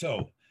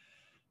So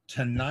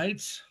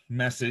tonight's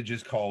message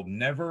is called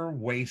Never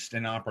Waste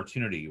an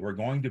Opportunity. We're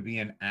going to be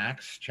in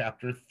Acts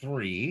chapter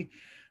 3.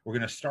 We're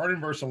going to start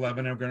in verse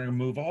 11 and we're going to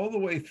move all the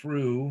way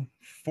through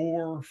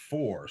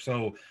 4:4.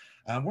 So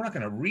we're not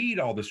going to read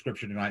all the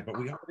scripture tonight, but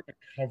we are going to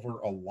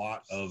cover a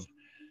lot of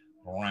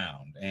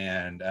ground.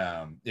 And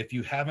if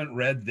you haven't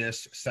read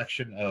this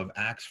section of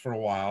Acts for a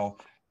while,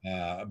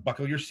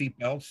 buckle your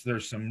seatbelts.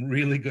 There's some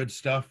really good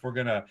stuff we're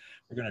gonna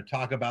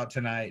talk about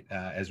tonight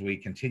as we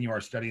continue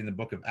our study in the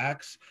book of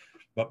Acts.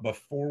 But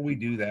before we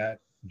do that,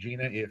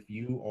 Gina, if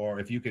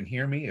you can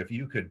hear me, if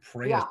you could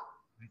pray us,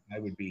 Yeah. I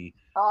would be.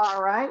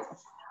 All right.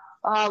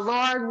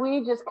 Lord,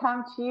 we just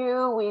come to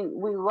you.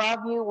 We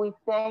love you. We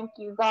thank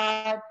you,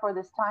 God, for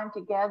this time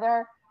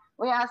together.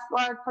 We ask,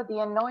 Lord, for the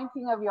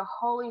anointing of your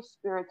Holy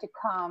Spirit to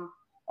come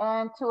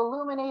and to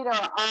illuminate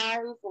our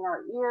eyes and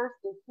our ears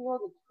to hear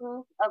the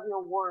truth of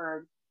your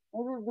word.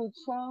 May we be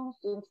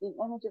changed into the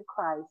image of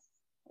Christ.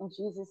 In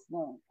Jesus'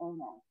 name,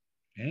 amen.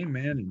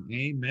 Amen and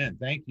amen.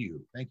 Thank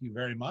you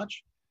very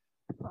much.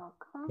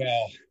 Welcome.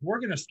 Well, we're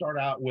going to start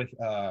out with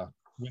a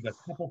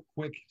couple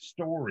quick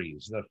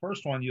stories. The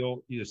first one,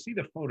 you'll see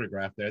the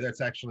photograph there.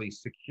 That's actually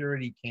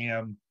security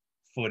cam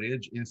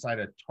footage inside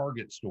a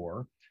Target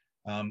store.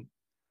 Um,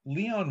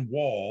 Leon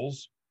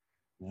Walls'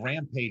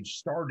 rampage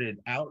started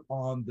out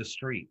on the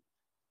street.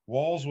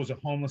 Walls was a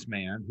homeless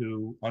man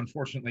who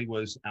unfortunately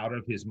was out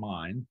of his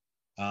mind.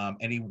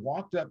 And he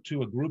walked up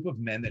to a group of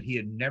men that he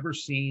had never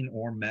seen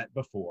or met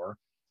before,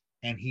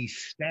 and he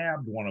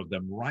stabbed one of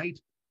them right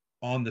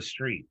on the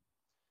street.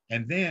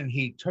 And then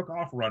he took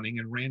off running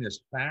and ran as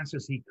fast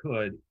as he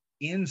could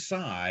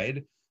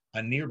inside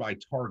a nearby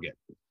Target.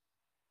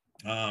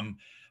 Um,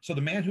 so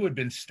the man who had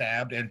been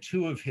stabbed and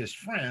two of his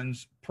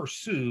friends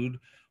pursued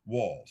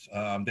Walls.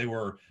 They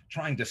were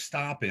trying to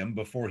stop him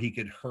before he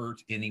could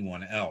hurt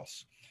anyone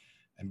else.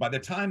 And by the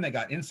time they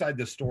got inside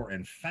the store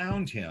and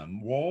found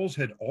him, Walls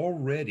had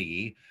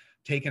already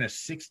taken a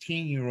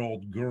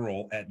 16-year-old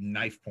girl at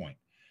knife point,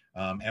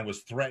 and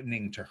was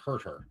threatening to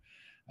hurt her.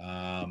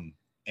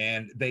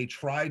 And they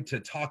tried to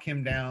talk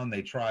him down.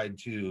 They tried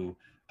to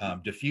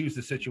diffuse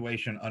the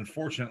situation.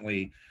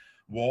 Unfortunately,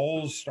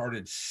 Walls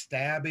started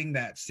stabbing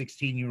that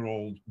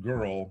 16-year-old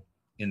girl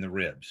in the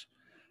ribs.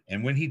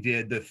 And when he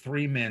did, the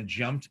three men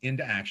jumped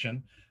into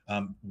action.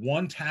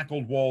 One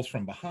tackled Walls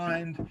from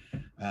behind,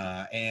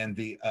 and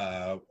the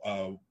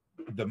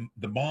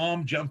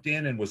mom jumped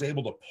in and was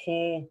able to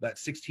pull that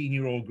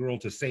 16-year-old girl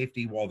to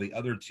safety while the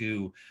other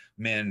two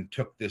men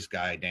took this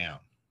guy down.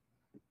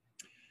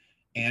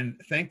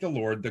 And thank the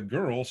Lord, the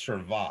girl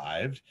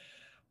survived.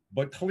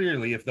 But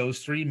clearly, if those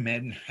three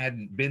men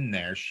hadn't been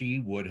there, she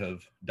would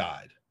have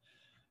died.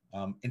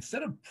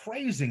 Instead of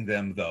praising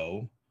them,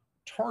 though,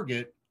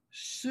 Target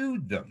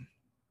sued them.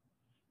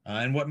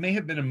 And what may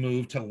have been a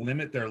move to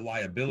limit their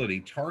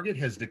liability, Target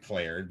has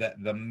declared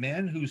that the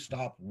men who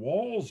stopped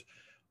Walls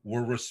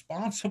were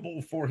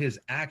responsible for his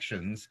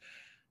actions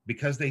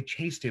because they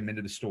chased him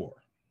into the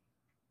store.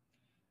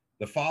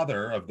 The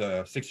father of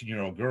the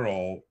 16-year-old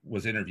girl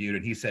was interviewed,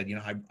 and he said,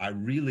 I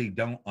really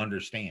don't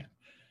understand.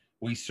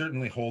 We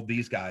certainly hold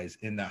these guys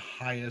in the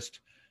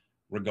highest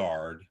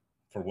regard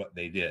for what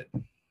they did.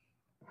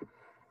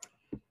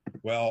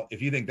 Well,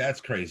 if you think that's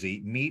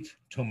crazy, meet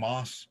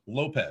Tomas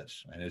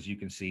Lopez. And as you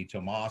can see,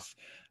 Tomas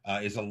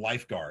is a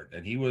lifeguard,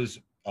 and he was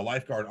a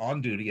lifeguard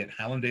on duty at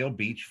Hallandale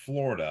Beach,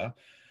 Florida,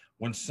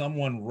 when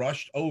someone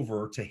rushed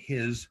over to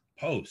his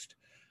post.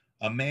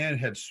 A man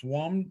had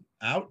swum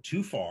out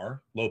too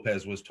far,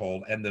 Lopez was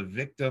told, and the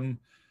victim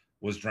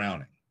was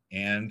drowning.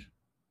 And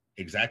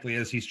exactly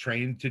as he's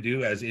trained to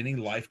do, as any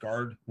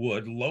lifeguard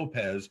would,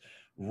 Lopez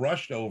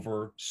rushed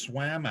over,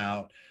 swam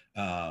out,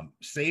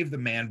 saved the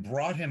man,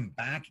 brought him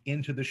back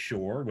into the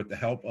shore with the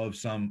help of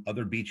some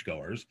other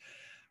beachgoers,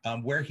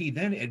 where he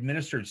then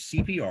administered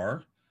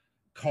CPR,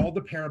 called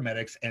the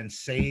paramedics, and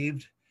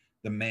saved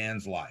the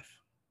man's life.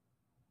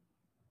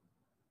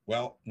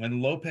 Well,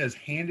 when Lopez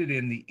handed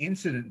in the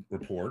incident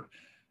report,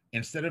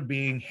 instead of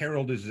being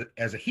heralded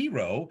as a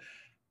hero,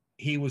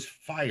 he was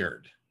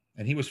fired.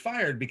 And he was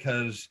fired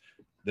because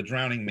the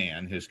drowning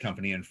man, his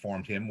company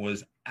informed him,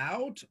 was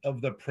out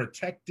of the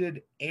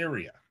protected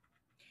area.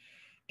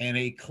 And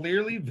a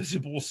clearly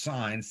visible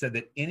sign said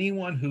that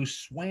anyone who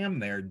swam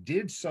there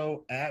did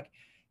so at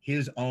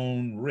his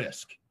own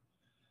risk.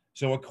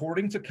 So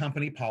according to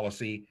company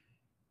policy,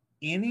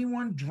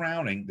 anyone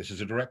drowning, this is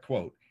a direct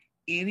quote,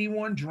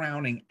 anyone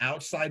drowning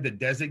outside the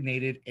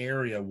designated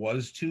area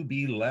was to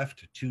be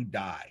left to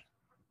die.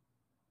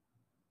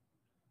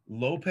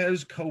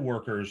 Lopez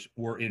co-workers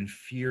were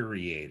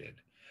infuriated.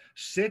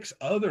 6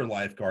 other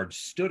lifeguards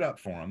stood up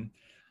for him,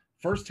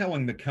 first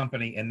telling the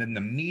company and then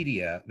the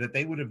media that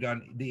they would have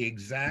done the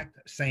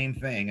exact same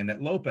thing and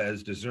that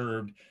Lopez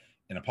deserved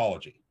an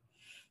apology.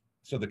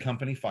 So the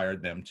company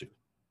fired them too.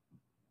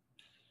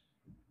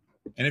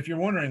 And if you're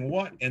wondering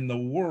what in the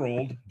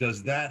world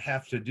does that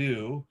have to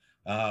do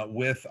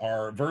with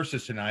our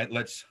verses tonight,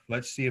 let's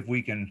see if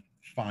we can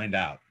find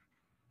out.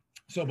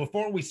 So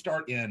before we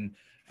start in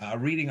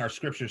reading our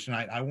scriptures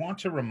tonight, I want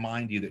to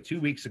remind you that 2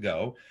 weeks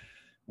ago,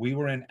 We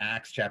were in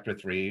Acts chapter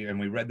 3, and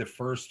we read the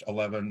first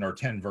 11 or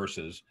 10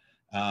 verses.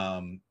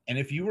 And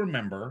if you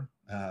remember,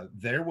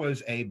 there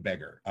was a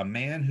beggar, a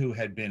man who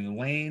had been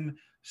lame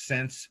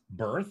since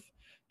birth.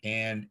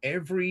 And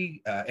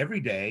every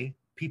day,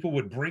 people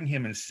would bring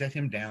him and set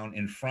him down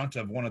in front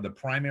of one of the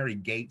primary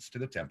gates to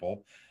the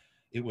temple.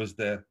 It was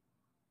the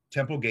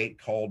temple gate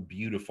called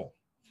Beautiful.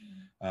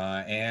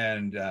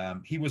 And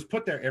he was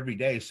put there every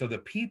day. So the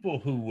people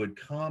who would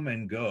come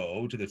and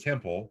go to the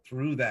temple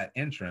through that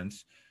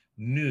entrance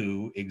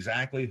knew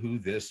exactly who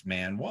this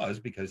man was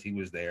because he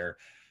was there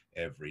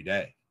every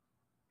day.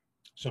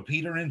 So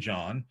Peter and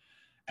John,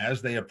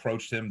 as they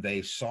approached him,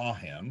 they saw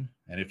him.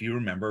 And if you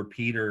remember,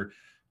 Peter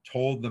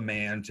told the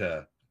man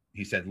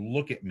he said,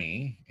 "Look at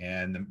me."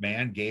 And the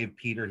man gave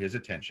Peter his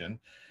attention.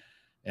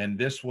 And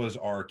this was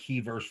our key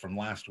verse from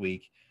last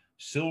week.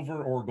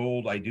 "Silver or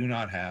gold I do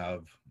not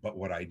have, but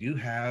what I do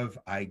have,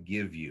 I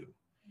give you.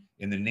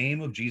 In the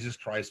name of Jesus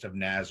Christ of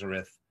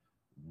Nazareth,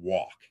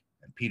 walk."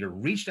 And Peter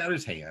reached out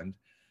his hand,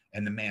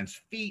 and the man's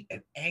feet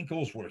and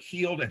ankles were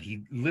healed. And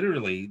he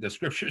literally, the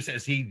scripture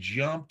says, he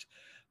jumped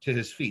to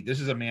his feet. This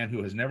is a man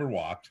who has never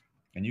walked.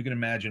 And you can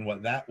imagine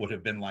what that would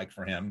have been like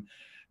for him.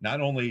 Not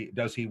only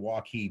does he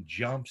walk, he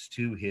jumps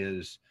to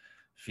his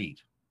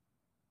feet.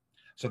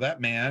 So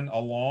that man,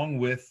 along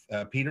with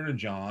Peter and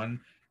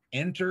John,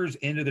 enters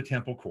into the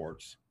temple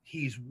courts.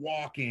 He's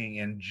walking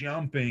and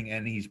jumping,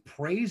 and he's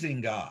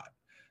praising God.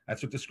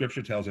 That's what the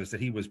scripture tells us,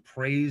 that he was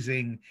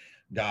praising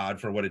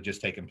God for what had just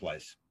taken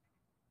place.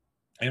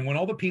 And when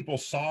all the people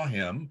saw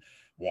him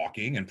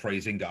walking and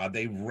praising God,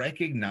 they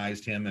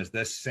recognized him as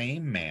the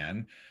same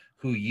man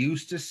who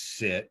used to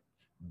sit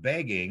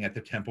begging at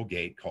the temple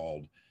gate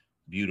called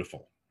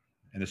Beautiful.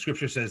 And the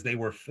scripture says they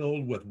were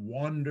filled with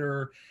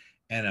wonder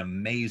and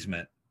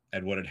amazement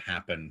at what had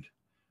happened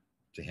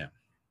to him.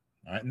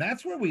 All right. And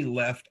that's where we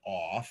left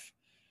off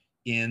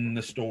in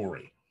the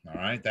story. All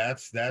right.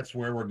 That's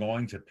where we're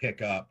going to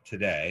pick up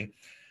today.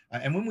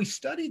 And when we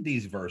studied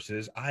these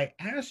verses, I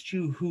asked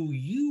you who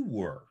you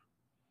were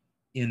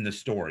in the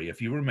story.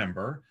 If you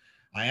remember,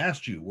 I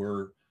asked you,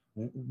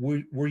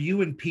 were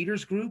you in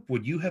Peter's group?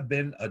 Would you have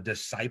been a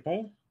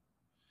disciple?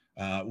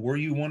 Were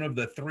you one of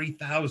the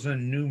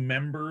 3,000 new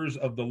members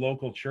of the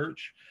local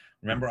church?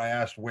 Remember, I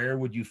asked, where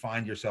would you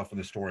find yourself in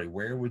the story?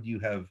 Where would you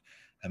have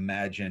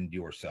imagined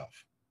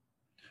yourself?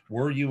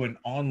 Were you an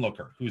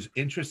onlooker whose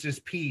interest is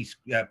peaked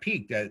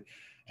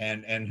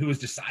and who is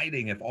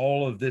deciding if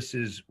all of this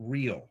is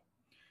real?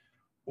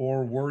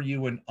 Or were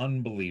you an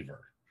unbeliever,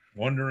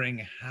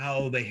 wondering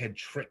how they had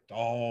tricked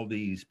all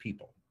these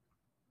people?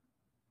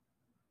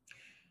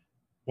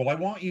 Well, I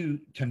want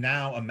you to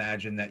now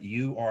imagine that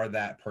you are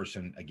that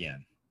person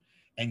again,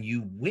 and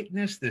you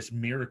witness this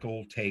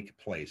miracle take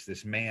place.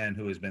 This man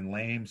who has been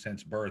lame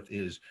since birth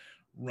is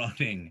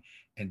running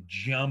and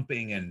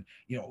jumping, and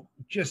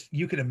just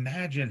you can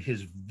imagine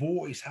his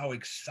voice, how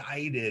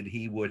excited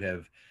he would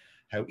have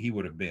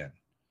been.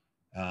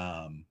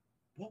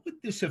 What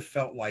would this have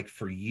felt like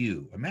for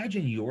you?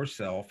 Imagine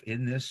yourself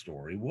in this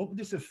story. What would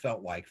this have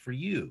felt like for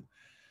you?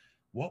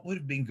 What would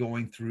have been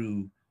going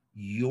through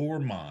your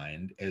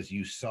mind as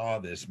you saw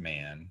this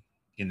man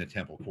in the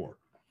temple court?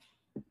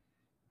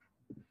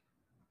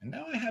 And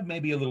now I have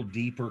maybe a little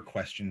deeper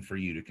question for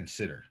you to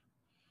consider.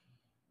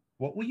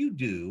 What will you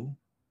do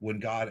when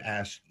God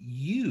asks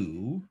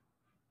you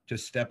to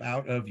step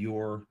out of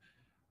your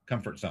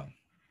comfort zone?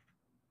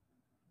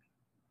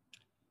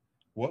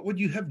 What would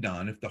you have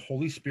done if the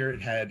Holy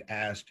Spirit had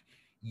asked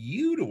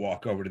you to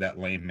walk over to that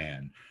lame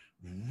man,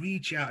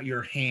 reach out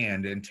your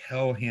hand and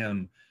tell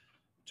him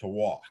to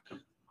walk?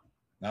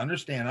 Now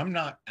understand, I'm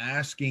not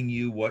asking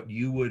you what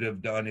you would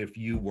have done if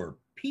you were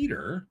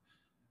Peter.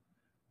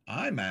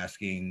 I'm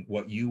asking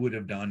what you would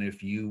have done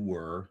if you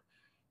were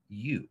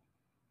you.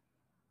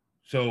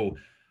 So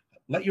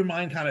let your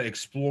mind kind of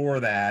explore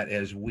that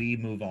as we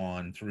move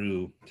on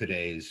through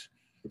today's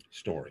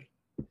story.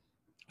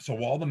 So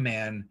while the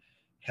man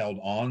held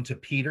on to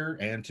Peter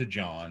and to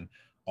John,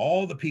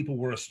 all the people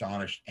were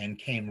astonished and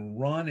came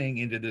running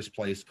into this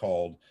place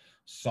called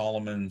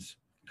Solomon's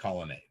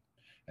Colonnade.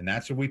 And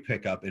that's where we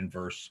pick up in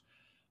verse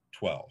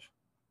 12.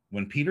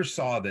 When Peter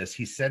saw this,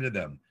 he said to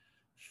them,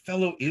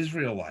 "Fellow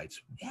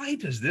Israelites, why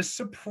does this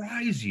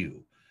surprise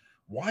you?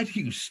 Why do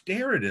you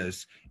stare at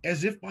us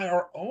as if by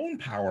our own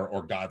power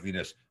or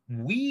godliness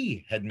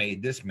we had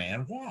made this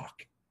man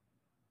walk?"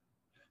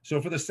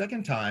 So for the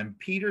second time,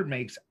 Peter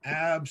makes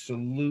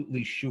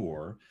absolutely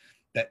sure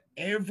that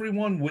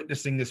everyone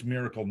witnessing this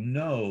miracle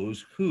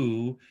knows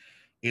who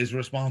is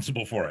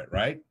responsible for it,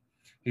 right?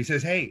 He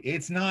says, "Hey,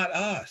 it's not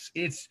us,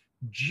 it's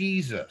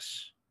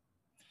Jesus."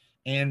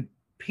 And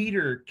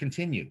Peter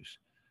continues.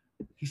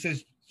 He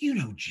says, "You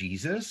know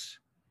Jesus.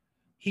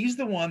 He's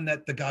the one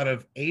that the God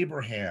of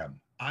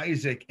Abraham,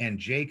 Isaac, and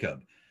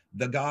Jacob,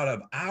 the God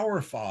of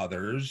our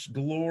fathers,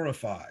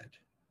 glorified.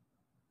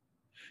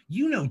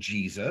 You know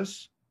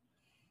Jesus.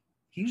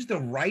 He's the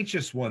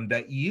righteous one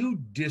that you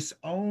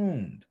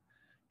disowned.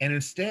 and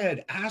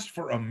instead asked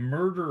for a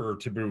murderer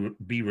to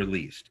be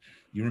released.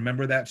 You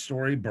remember that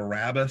story?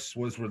 Barabbas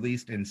was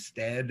released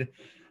instead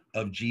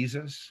of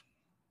Jesus.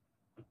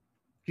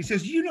 He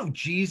says, you know,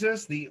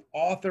 Jesus, the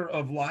author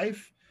of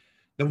life,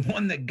 the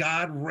one that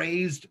God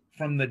raised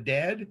from the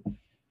dead,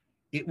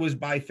 it was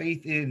by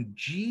faith in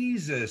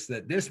Jesus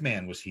that this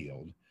man was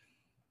healed.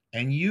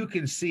 And you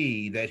can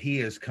see that he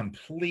is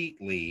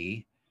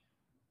completely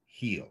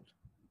healed.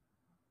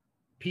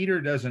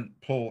 Peter doesn't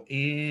pull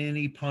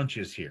any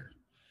punches here.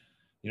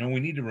 You know,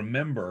 we need to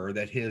remember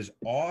that his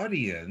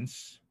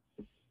audience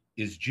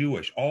is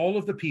Jewish. All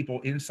of the people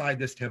inside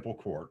this temple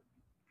court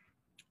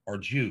are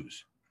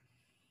Jews.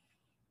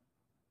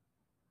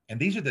 And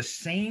these are the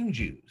same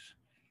Jews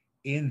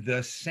in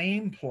the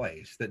same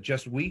place that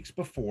just weeks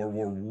before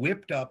were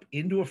whipped up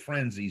into a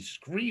frenzy,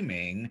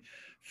 screaming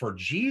for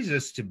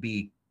Jesus to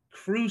be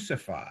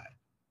crucified.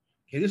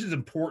 Okay, this is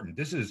important.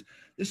 This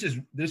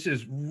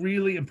is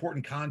really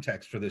important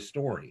context for this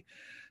story.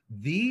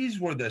 These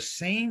were the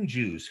same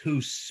Jews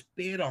who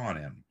spit on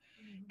him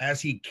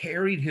as he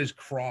carried his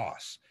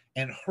cross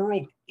and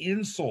hurled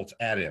insults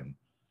at him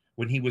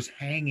when he was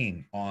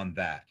hanging on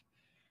that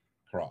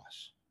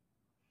cross.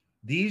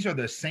 These are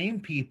the same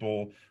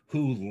people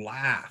who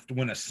laughed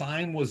when a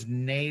sign was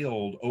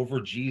nailed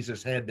over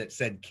Jesus' head that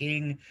said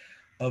King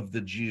of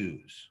the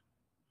Jews.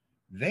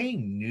 They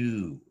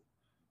knew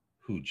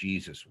who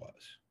Jesus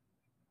was.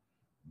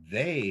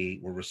 They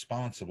were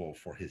responsible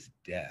for his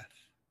death.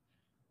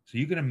 So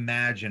you can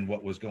imagine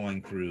what was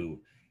going through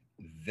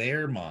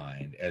their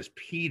mind as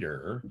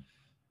Peter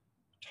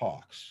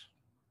talks.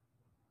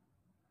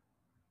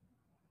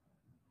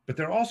 But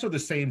they're also the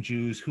same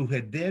Jews who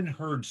had then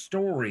heard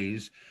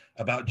stories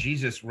about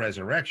Jesus'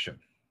 resurrection.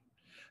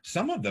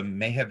 Some of them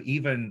may have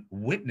even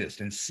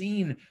witnessed and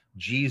seen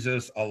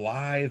Jesus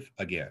alive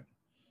again.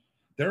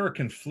 There are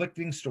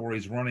conflicting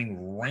stories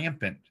running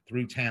rampant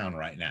through town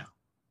right now.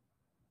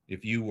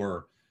 If you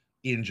were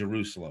in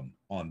Jerusalem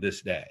on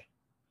this day.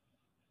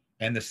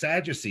 And the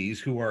Sadducees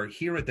who are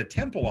here at the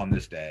temple on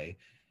this day,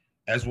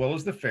 as well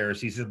as the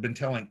Pharisees, have been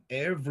telling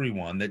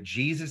everyone that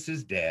Jesus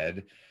is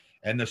dead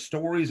and the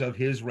stories of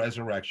his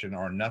resurrection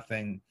are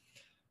nothing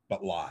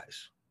but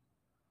lies.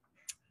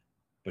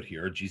 But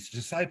here are Jesus'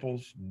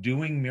 disciples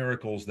doing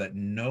miracles that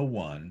no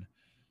one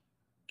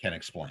can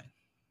explain.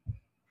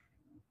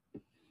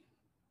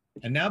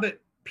 And now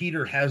that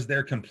Peter has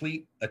their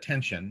complete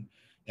attention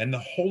and the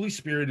Holy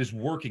Spirit is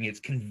working, it's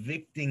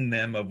convicting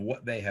them of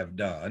what they have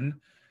done,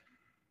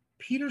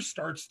 Peter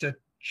starts to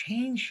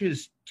change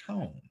his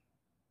tone.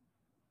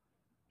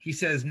 He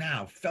says,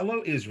 now,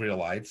 fellow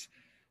Israelites,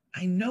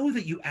 I know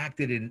that you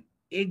acted in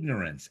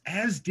ignorance,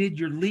 as did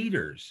your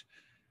leaders.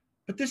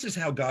 But this is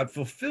how God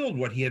fulfilled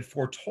what he had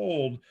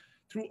foretold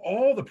through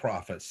all the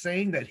prophets,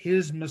 saying that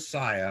his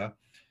Messiah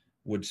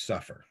would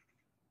suffer.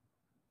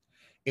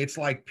 It's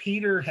like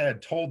Peter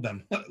had told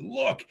them,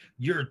 look,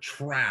 you're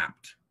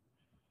trapped.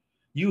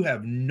 You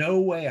have no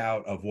way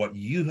out of what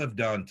you have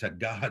done to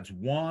God's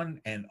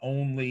one and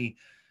only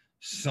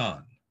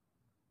Son.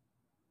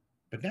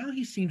 But now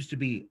he seems to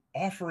be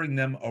offering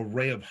them a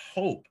ray of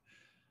hope,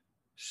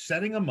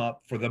 setting them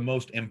up for the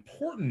most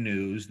important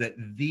news that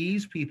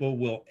these people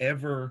will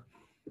ever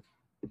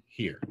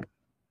hear.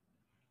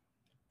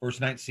 Verse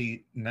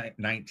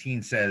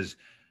 19 says,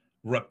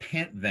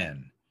 repent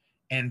then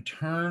and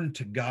turn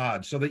to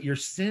God so that your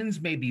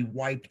sins may be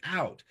wiped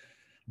out,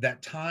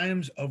 that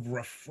times of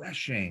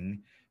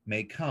refreshing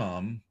may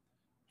come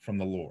from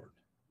the Lord.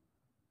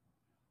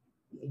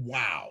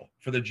 Wow.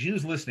 For the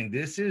Jews listening,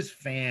 this is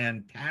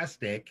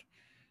fantastic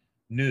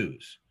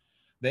news.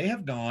 They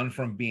have gone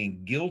from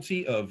being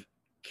guilty of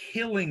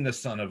killing the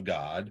Son of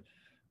God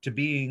to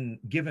being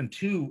given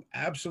two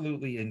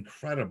absolutely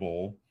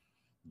incredible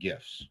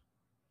gifts.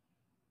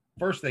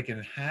 First, they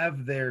can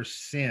have their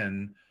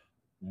sin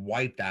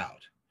wiped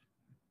out.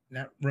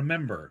 Now,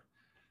 remember,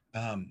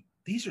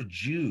 these are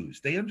Jews.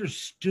 They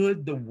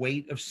understood the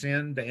weight of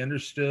sin. They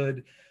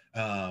understood,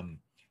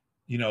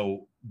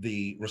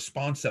 the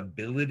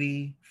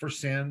responsibility for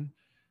sin.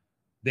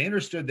 They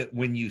understood that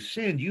when you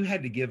sinned, you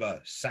had to give a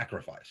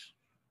sacrifice.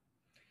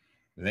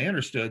 They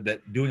understood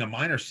that doing a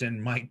minor sin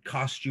might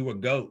cost you a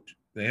goat.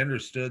 They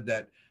understood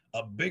that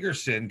a bigger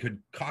sin could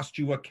cost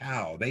you a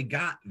cow. They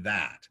got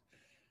that.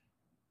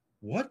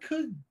 What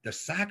could the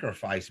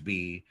sacrifice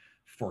be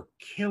for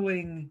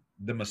killing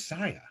the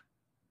Messiah?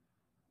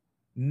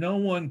 No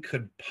one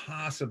could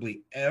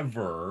possibly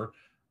ever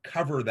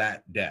cover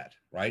that debt,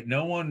 right?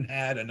 No one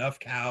had enough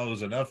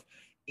cows, enough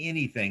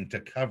anything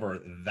to cover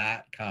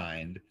that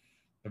kind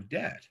of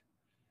debt.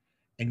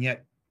 And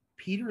yet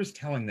Peter is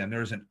telling them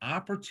there's an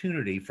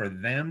opportunity for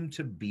them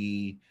to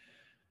be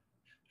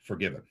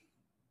forgiven.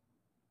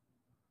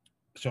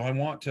 So I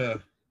want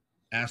to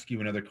ask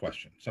you another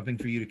question, something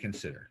for you to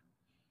consider.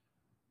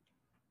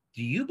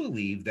 Do you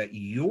believe that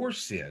your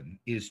sin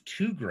is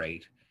too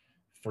great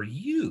for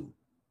you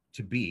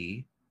to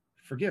be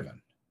forgiven?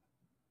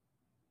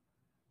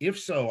 If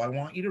so, I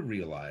want you to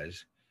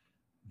realize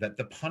that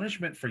the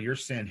punishment for your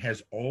sin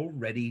has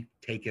already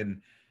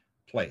taken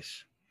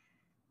place.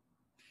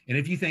 And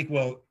if you think,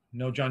 well,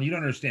 no, John, you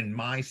don't understand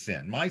my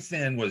sin. My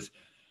sin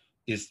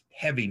is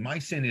heavy. My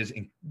sin is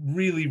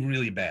really,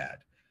 really bad.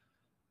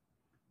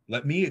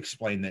 Let me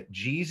explain that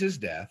Jesus'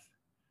 death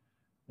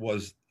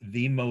was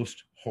the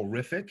most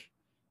horrific,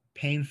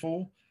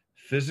 painful,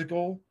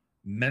 physical,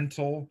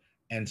 mental,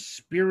 and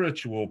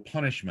spiritual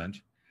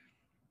punishment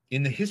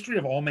in the history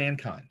of all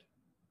mankind.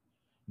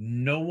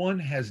 No one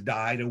has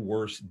died a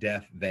worse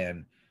death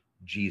than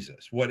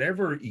Jesus.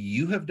 Whatever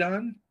you have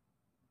done,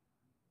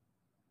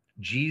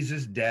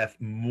 Jesus' death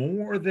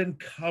more than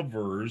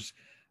covers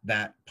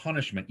that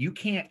punishment. You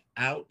can't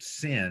out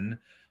sin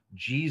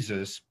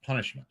Jesus'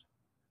 punishment.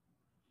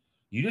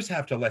 You just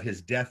have to let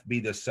his death be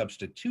the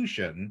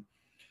substitution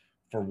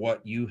for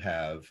what you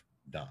have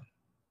done.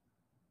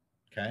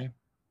 Okay?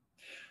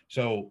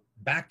 So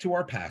back to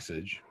our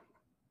passage.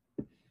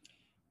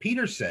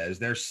 Peter says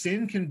their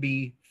sin can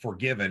be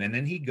forgiven, and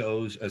then he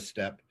goes a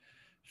step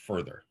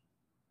further.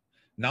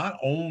 Not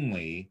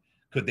only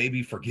could they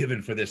be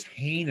forgiven for this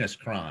heinous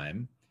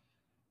crime,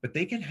 but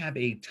they can have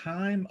a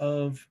time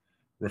of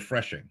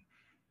refreshing.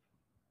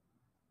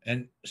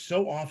 And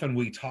so often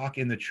we talk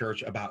in the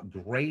church about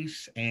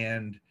grace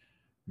and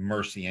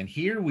mercy. And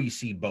here we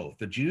see both.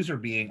 The Jews are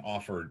being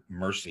offered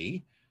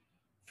mercy,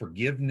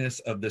 forgiveness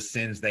of the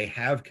sins they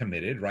have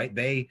committed, right?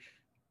 They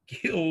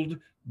killed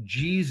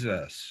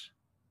Jesus.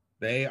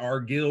 They are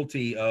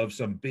guilty of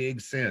some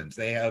big sins.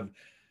 They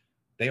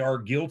are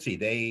guilty.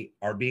 They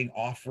are being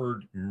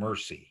offered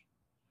mercy.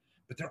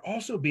 But they're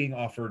also being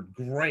offered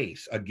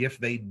grace, a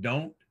gift they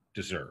don't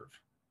deserve.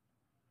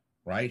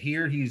 Right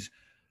here, he's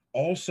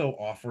also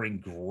offering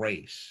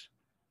grace,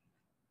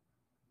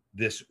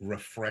 this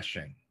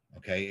refreshing,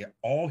 okay?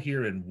 All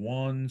here in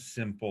one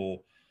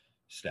simple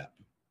step.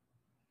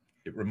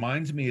 It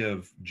reminds me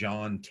of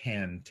John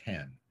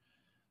 10:10.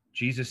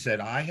 Jesus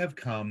said, I have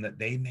come that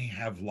they may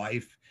have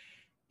life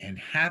and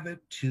have it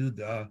to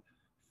the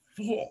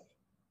full.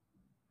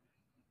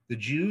 The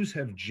Jews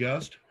have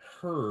just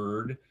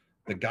heard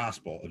the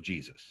gospel of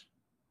Jesus.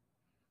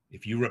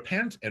 If you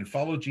repent and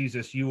follow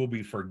Jesus, you will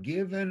be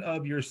forgiven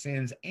of your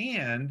sins,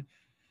 and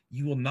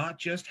you will not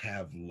just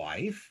have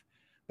life,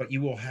 but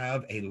you will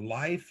have a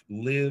life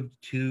lived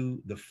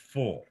to the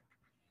full,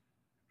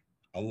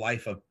 a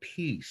life of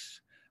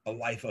peace, a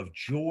life of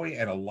joy,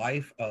 and a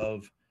life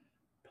of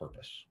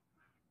purpose.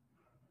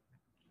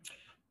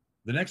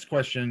 The next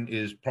question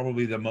is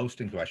probably the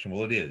most important question.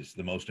 Well, it is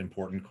the most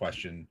important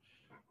question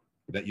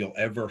that you'll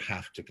ever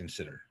have to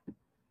consider.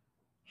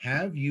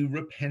 Have you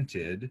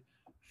repented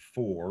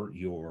for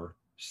your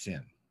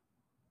sin?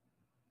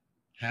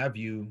 Have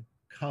you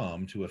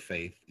come to a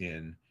faith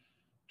in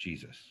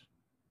Jesus?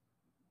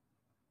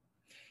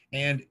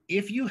 And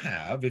if you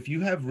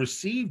have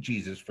received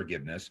Jesus'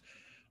 forgiveness,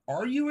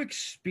 are you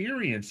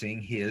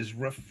experiencing his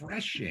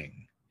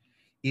refreshing?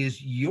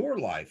 Is your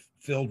life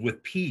filled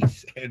with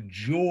peace and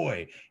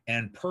joy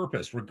and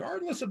purpose,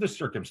 regardless of the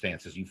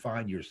circumstances you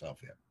find yourself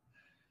in?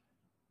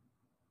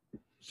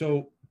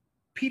 So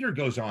Peter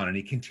goes on and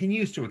he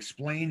continues to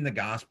explain the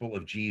gospel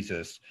of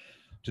Jesus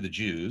to the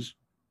Jews.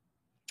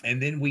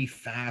 And then we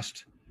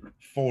fast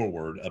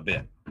forward a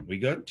bit. We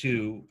go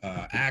to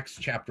Acts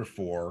chapter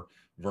 4,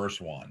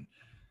 verse 1.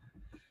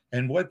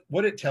 And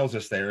what it tells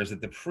us there is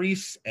that the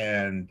priests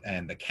and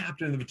the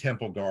captain of the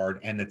temple guard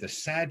and that the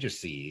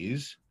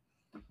Sadducees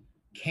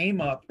came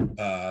up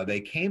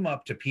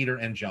to Peter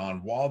and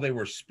John while they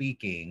were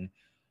speaking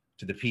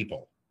to the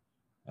people.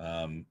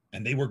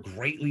 And they were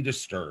greatly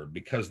disturbed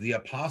because the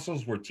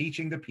apostles were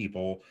teaching the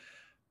people,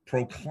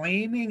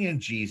 proclaiming in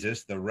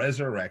Jesus the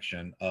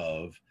resurrection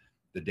of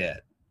the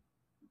dead.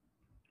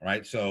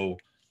 Right? So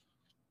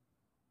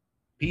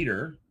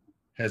Peter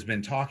has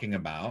been talking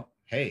about,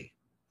 hey,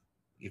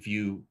 if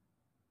you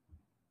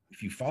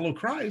follow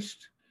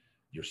Christ,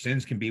 your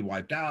sins can be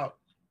wiped out.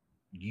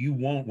 You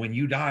won't, when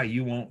you die,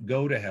 you won't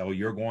go to hell.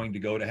 You're going to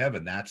go to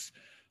heaven. That's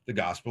the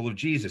gospel of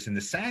Jesus. And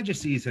the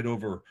Sadducees had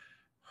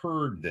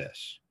overheard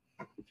this.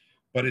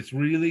 But it's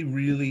really,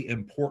 really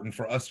important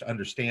for us to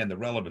understand the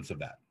relevance of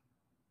that,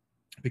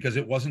 because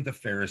it wasn't the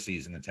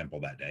Pharisees in the temple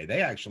that day.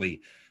 They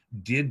actually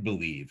did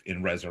believe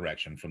in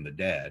resurrection from the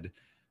dead,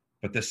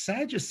 but the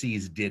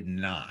Sadducees did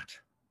not.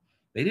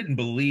 They didn't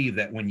believe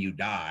that when you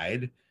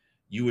died,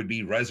 you would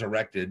be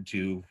resurrected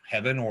to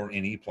heaven or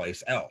any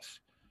place else.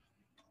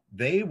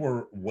 They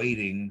were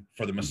waiting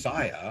for the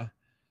Messiah,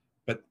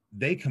 but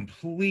they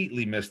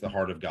completely missed the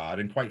heart of God.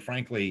 And quite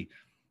frankly,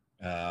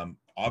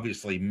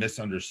 obviously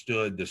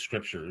misunderstood the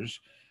scriptures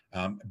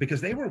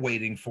because they were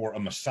waiting for a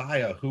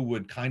Messiah who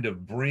would kind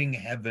of bring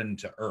heaven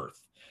to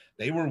earth.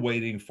 They were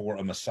waiting for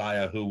a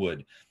Messiah who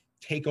would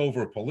take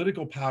over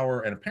political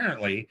power, and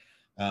apparently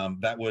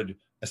that would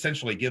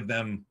essentially give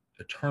them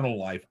eternal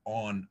life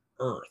on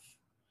earth.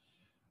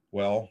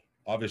 Well,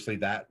 obviously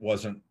that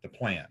wasn't the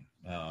plan.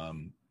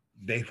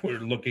 They were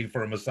looking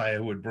for a Messiah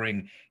who would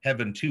bring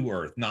heaven to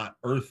earth, not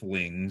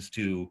earthlings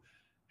to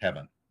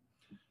heaven.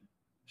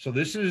 So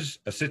this is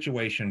a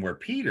situation where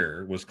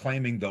Peter was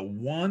claiming the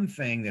one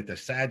thing that the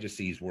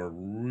Sadducees were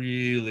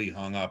really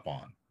hung up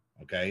on,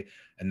 Okay.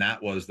 And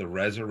that was the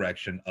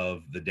resurrection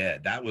of the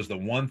dead. That was the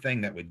one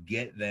thing that would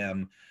get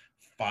them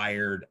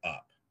fired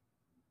up.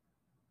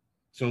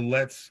 So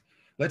let's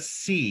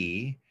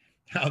see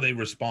how they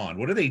respond.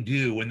 What do they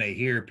do when they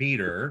hear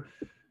Peter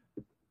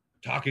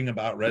talking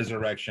about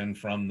resurrection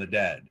from the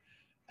dead?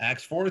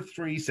 Acts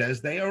 4:3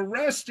 says they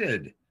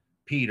arrested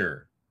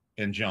Peter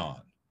and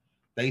John.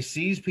 They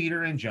seized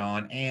Peter and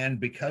John, and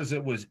because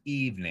it was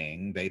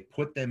evening, they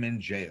put them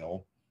in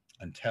jail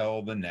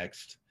until the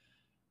next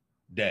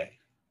day.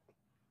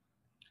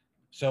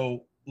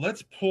 So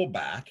let's pull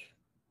back.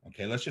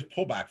 Okay, let's just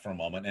pull back for a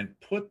moment and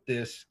put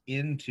this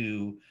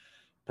into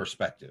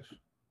perspective.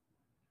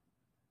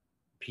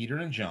 Peter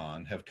and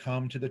John have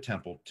come to the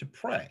temple to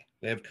pray.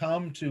 They have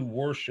come to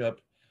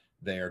worship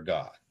their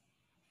God.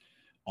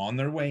 On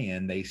their way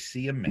in, they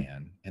see a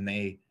man and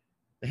they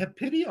have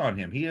pity on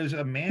him. He is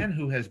a man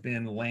who has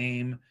been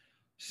lame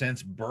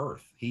since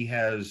birth. He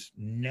has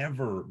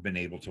never been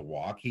able to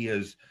walk. He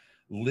is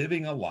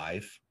living a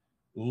life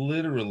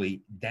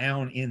literally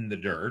down in the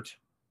dirt,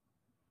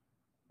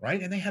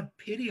 right? And they have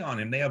pity on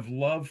him. They have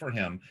love for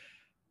him.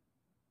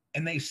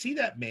 And they see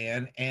that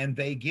man and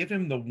they give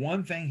him the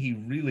one thing he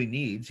really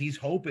needs. He's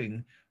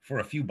hoping for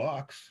a few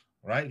bucks,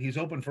 right? He's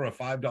hoping for a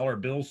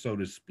 $5 bill, so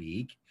to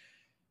speak.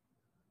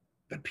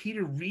 But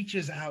Peter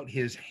reaches out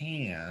his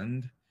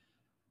hand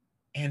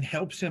and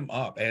helps him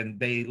up. And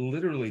they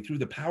literally, through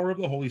the power of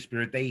the Holy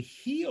Spirit, they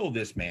heal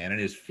this man, and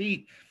his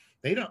feet,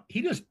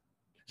 it's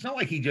not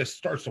like he just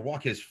starts to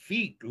walk. His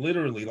feet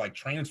literally like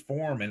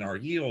transform and are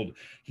healed.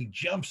 He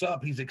jumps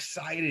up. He's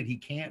excited. He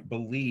can't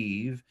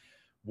believe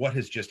what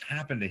has just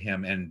happened to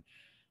him. And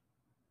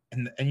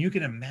you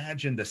can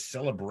imagine the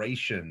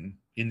celebration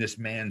in this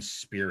man's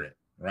spirit,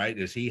 right?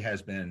 As he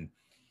has been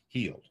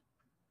healed.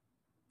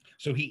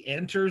 So he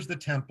enters the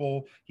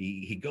temple.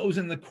 He goes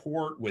in the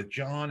court with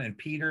John and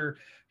Peter.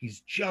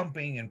 He's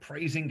jumping and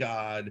praising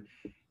God.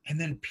 And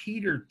then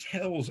Peter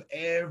tells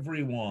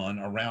everyone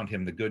around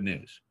him the good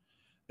news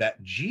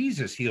that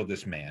Jesus healed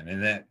this man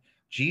and that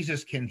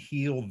Jesus can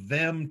heal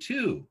them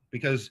too,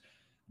 because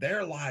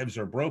their lives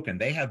are broken.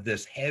 They have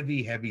this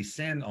heavy, heavy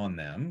sin on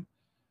them.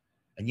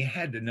 And you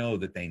had to know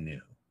that they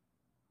knew.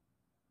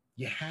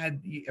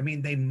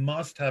 They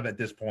must have at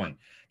this point.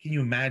 Can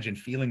you imagine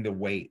feeling the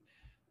weight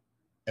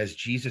as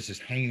Jesus is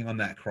hanging on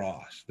that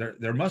cross?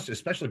 There must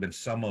especially been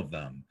some of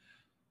them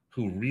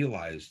who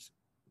realized,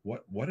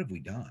 what have we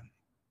done?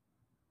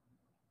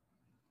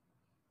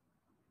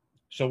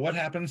 So what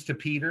happens to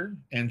Peter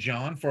and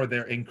John for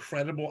their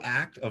incredible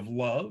act of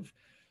love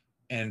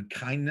and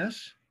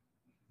kindness?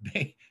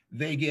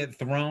 They get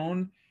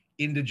thrown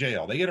into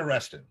jail. They get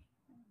arrested,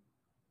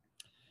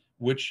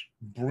 which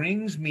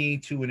brings me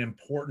to an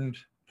important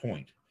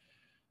point.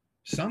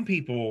 Some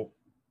people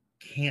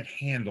can't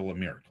handle a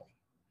miracle.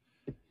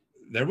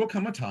 There will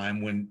come a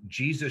time when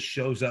Jesus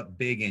shows up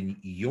big in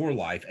your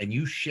life and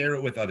you share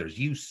it with others.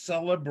 You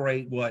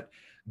celebrate what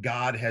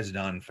God has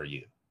done for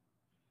you.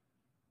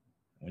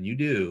 When you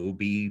do,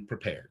 be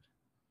prepared.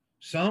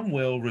 Some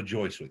will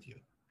rejoice with you.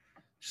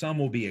 Some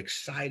will be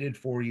excited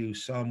for you.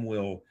 Some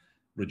will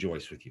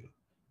rejoice with you.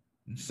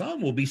 And some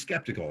will be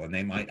skeptical and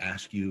they might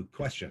ask you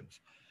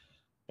questions.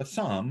 But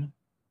some,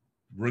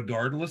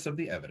 regardless of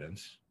the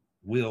evidence,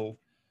 will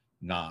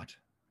not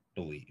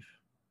believe.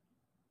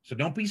 So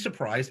don't be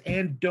surprised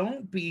and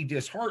don't be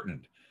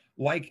disheartened.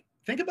 Like,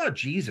 think about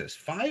Jesus.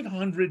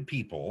 500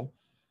 people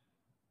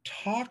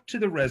talked to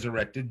the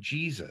resurrected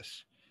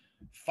Jesus.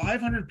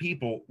 500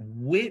 people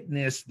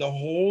witnessed the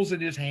holes in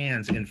his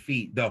hands and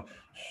feet, the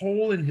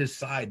hole in his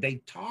side.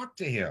 They talked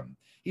to him.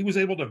 He was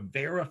able to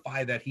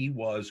verify that he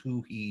was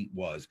who he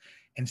was.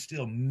 And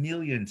still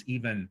millions,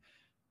 even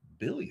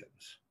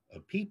billions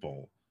of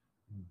people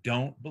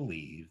don't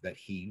believe that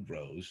he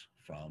rose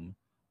from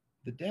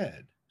the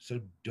dead.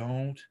 So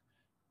don't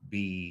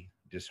be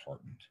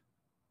disheartened.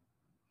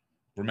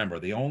 Remember,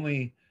 the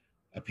only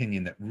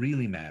opinion that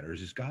really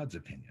matters is God's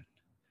opinion.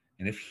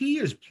 And if he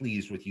is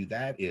pleased with you,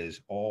 that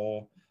is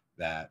all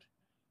that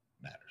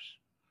matters.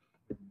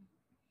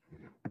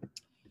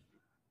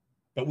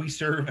 But we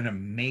serve an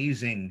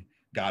amazing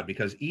God,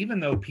 because even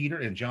though Peter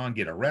and John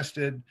get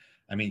arrested,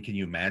 can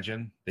you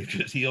imagine? They've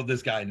just healed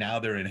this guy. Now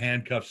they're in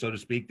handcuffs, so to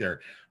speak. They're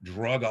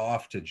drug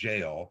off to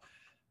jail.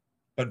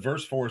 But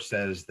verse 4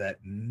 says that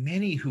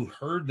many who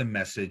heard the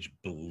message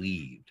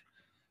believed.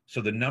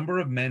 So the number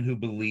of men who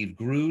believed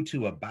grew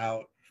to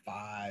about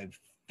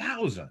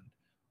 5,000.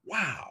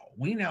 Wow,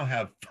 we now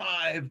have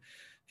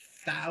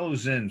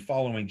 5,000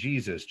 following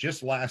Jesus.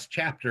 Just last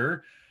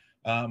chapter,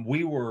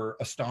 we were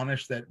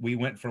astonished that we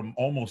went from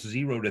almost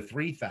 0 to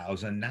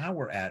 3,000. Now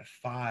we're at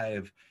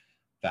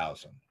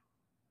 5,000.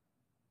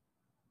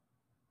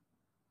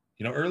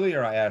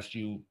 Earlier I asked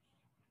you,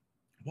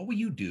 what will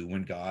you do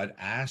when God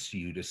asks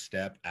you to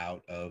step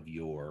out of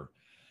your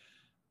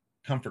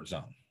comfort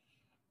zone?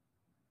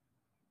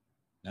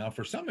 Now,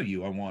 for some of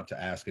you, I want to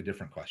ask a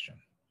different question,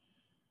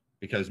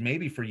 because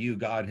maybe for you,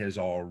 God has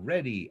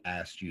already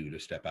asked you to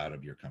step out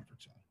of your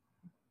comfort zone.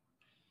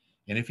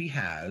 And if he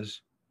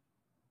has,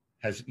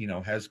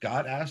 Has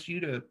God asked you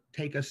to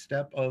take a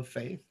step of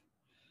faith?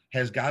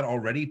 Has God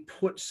already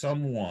put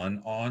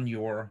someone on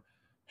your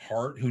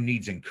heart who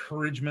needs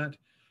encouragement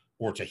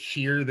or to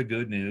hear the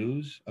good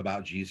news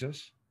about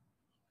Jesus?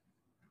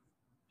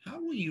 How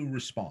will you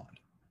respond?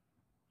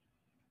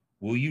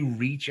 Will you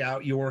reach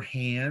out your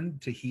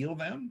hand to heal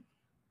them?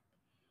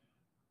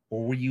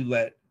 Or will you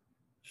let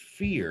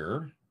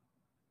fear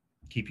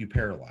keep you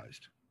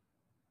paralyzed?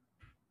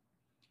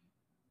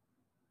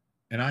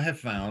 And I have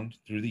found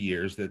through the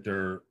years that there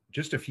are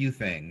just a few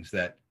things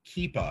that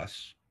keep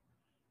us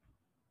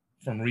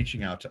from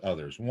reaching out to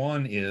others.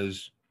 One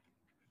is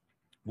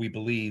we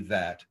believe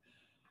that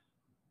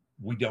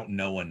we don't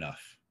know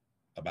enough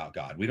about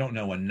God. We don't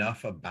know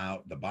enough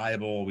about the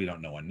Bible. We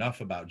don't know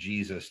enough about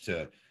Jesus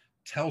to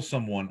tell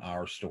someone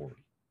our story.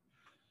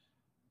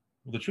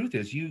 Well, the truth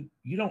is you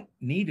don't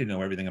need to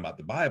know everything about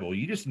the Bible.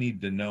 You just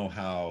need to know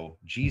how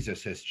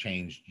Jesus has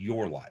changed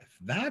your life.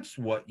 That's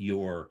what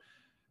your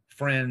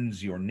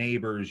friends, your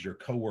neighbors, your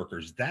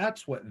coworkers,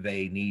 that's what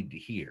they need to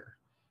hear.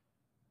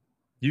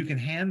 You can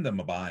hand them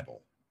a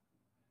Bible.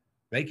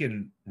 They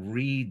can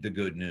read the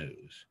good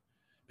news,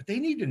 but they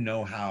need to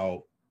know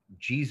how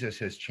Jesus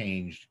has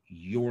changed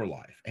your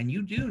life. And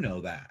you do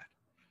know that.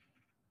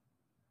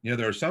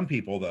 There are some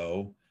people,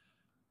 though,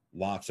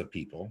 lots of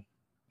people,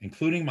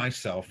 including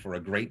myself for a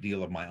great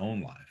deal of my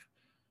own life,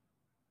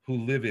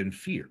 who live in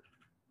fear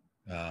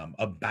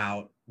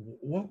about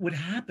what would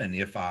happen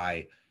if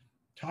I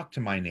talk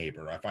to my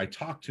neighbor, if I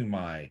talk to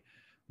my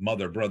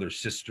mother, brother,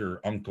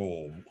 sister,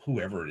 uncle,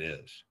 whoever it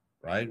is,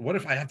 right? What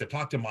if I have to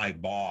talk to my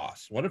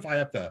boss? What if I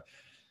have to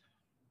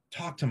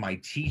talk to my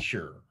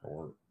teacher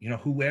or,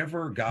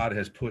 whoever God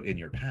has put in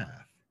your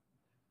path?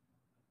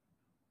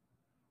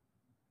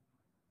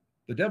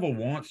 The devil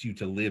wants you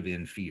to live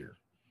in fear.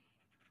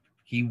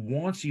 He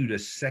wants you to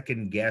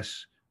second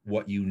guess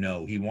what you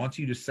know. He wants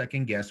you to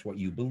second guess what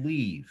you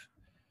believe.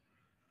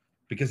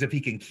 Because if he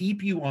can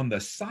keep you on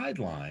the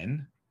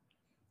sideline,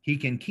 he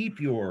can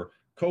keep your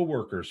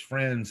coworkers,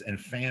 friends, and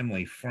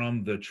family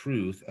from the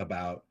truth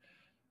about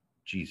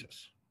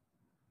Jesus.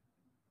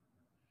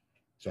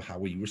 So how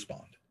will you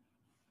respond?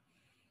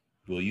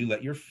 Will you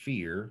let your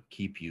fear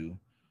keep you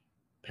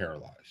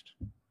paralyzed?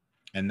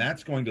 And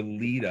that's going to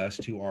lead us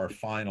to our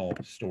final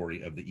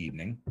story of the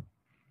evening.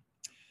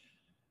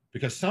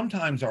 Because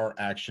sometimes our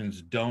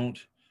actions don't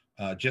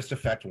just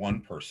affect one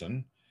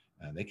person.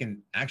 They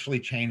can actually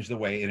change the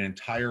way an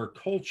entire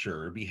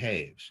culture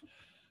behaves.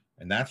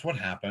 And that's what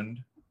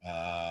happened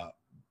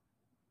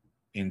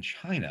in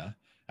China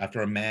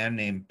after a man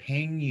named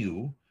Peng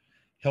Yu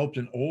helped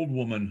an old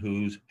woman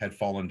who had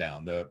fallen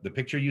down. The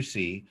picture you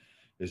see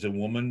is a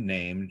woman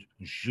named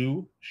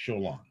Zhu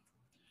Sholan.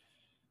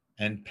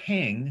 And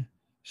Peng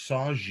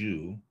saw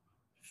Zhu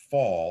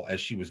fall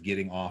as she was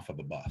getting off of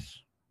a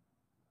bus.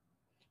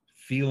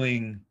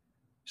 Feeling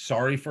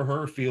sorry for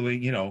her,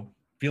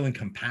 feeling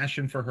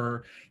compassion for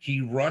her, he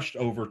rushed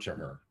over to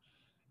her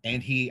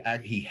and he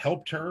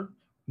helped her,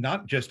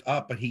 not just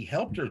up, but he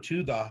helped her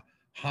to the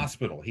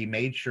hospital. He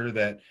made sure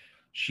that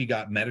she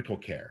got medical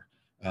care.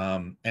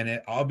 And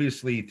it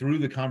obviously through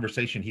the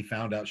conversation, he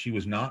found out she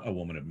was not a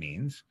woman of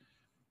means.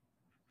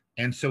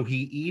 And so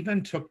he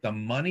even took the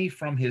money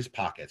from his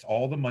pockets,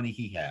 all the money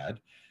he had,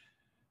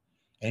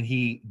 and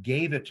he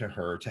gave it to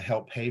her to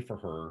help pay for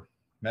her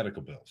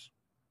medical bills.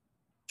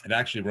 It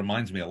actually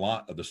reminds me a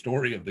lot of the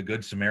story of the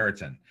Good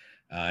Samaritan.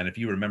 And if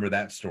you remember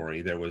that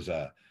story, there was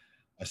a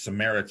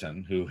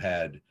Samaritan who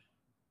had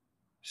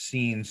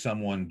seen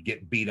someone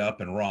get beat up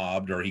and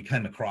robbed, or he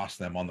came across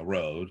them on the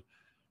road.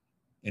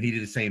 And he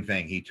did the same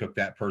thing. He took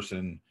that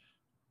person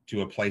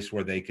to a place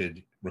where they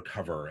could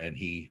recover, and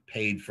he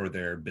paid for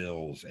their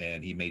bills,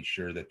 and he made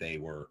sure that they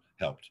were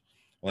helped.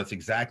 Well, that's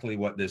exactly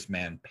what this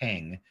man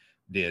Peng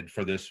did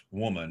for this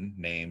woman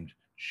named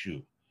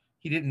Shu.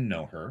 He didn't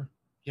know her.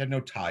 He had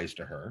no ties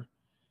to her.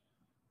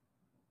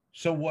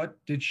 So what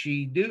did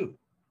she do?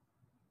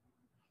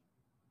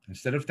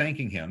 Instead of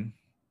thanking him,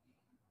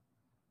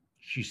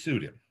 she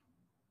sued him,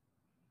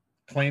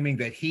 claiming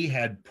that he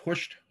had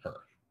pushed her,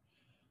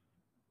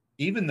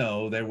 even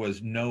though there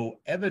was no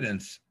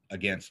evidence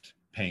against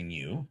Peng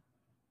Yu.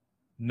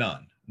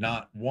 None,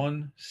 not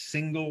one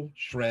single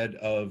shred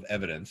of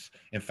evidence.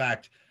 In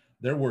fact,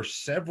 there were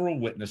several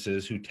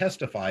witnesses who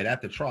testified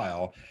at the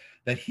trial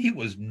that he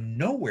was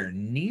nowhere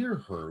near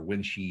her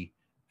when she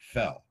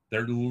fell.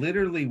 There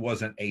literally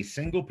wasn't a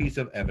single piece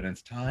of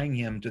evidence tying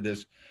him to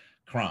this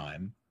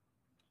crime.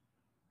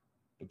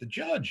 But the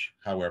judge,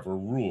 however,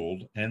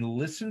 ruled, and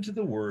listen to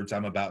the words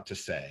I'm about to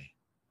say,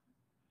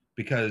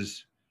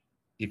 because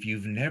if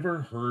you've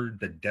never heard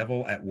the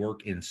devil at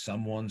work in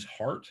someone's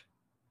heart,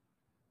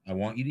 I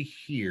want you to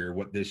hear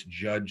what this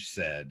judge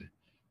said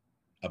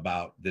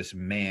about this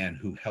man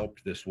who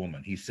helped this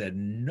woman. He said,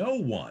 no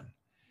one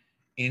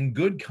in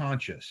good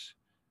conscience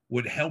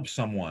would help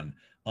someone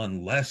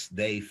unless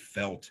they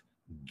felt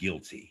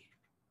guilty.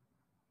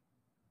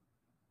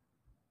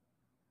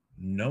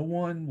 No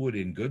one would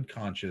in good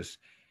conscience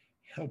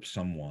help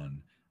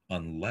someone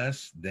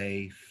unless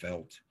they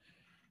felt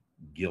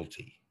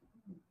guilty.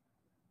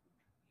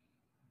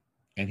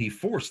 And he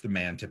forced the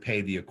man to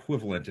pay the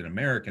equivalent in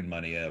American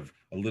money of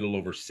a little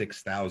over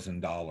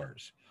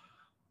 $6,000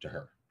 to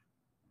her.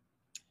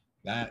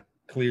 That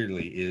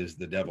clearly is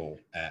the devil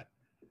at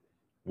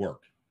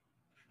work.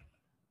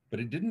 But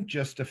it didn't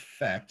just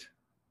affect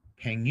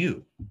Peng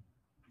Yu.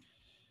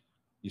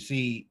 You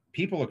see,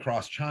 people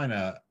across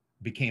China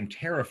became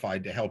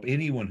terrified to help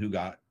anyone who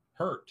got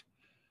hurt.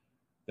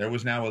 There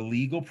was now a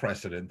legal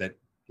precedent that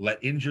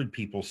let injured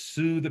people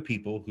sue the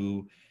people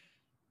who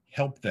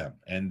helped them.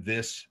 And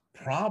this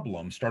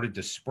problem started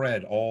to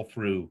spread all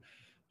through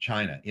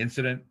China.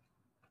 Incident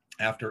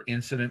after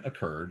incident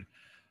occurred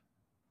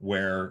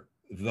where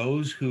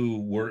those who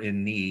were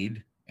in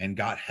need and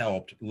got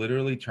helped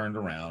literally turned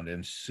around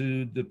and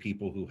sued the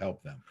people who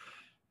helped them.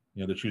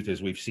 You know, the truth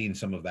is we've seen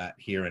some of that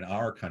here in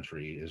our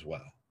country as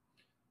well.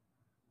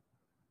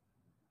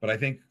 But I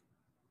think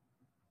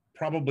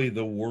probably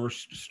the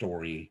worst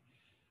story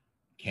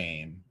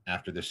came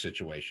after this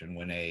situation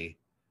when a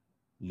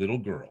little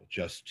girl,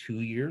 just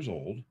 2 years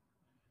old,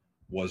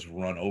 was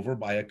run over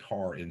by a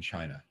car in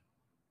China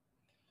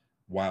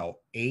while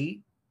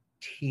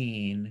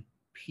 18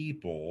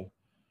 people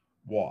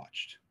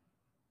watched.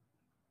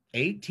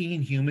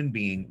 18 human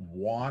beings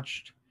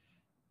watched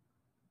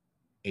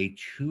a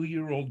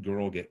 2-year-old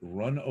girl get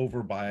run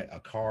over by a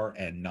car,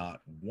 and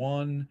not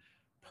one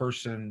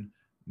person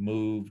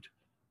moved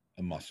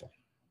a muscle.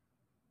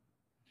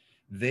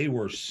 They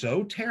were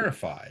so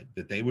terrified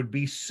that they would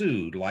be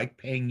sued like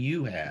Peng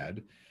Yu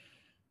had,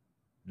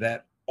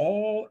 that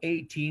all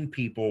 18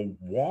 people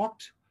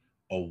walked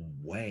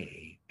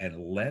away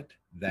and let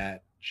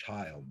that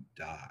child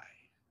die.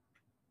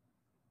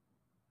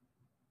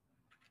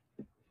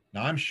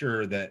 Now, I'm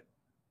sure that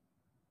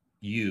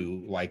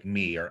you, like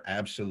me, are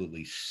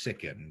absolutely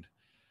sickened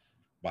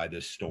by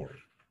this story.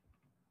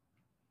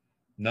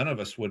 None of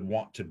us would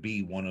want to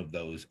be one of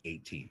those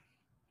 18.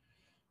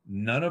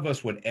 None of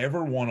us would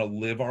ever want to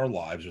live our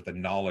lives with the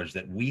knowledge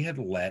that we had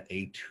let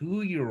a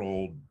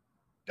 2-year-old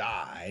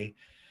die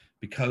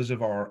because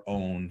of our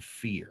own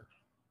fear.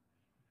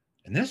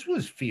 And this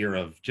was fear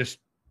of just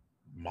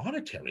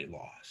monetary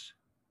loss.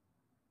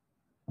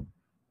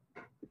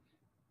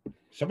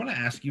 So I'm going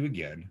to ask you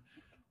again,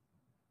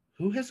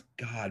 who has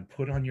God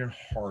put on your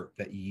heart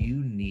that you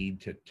need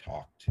to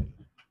talk to?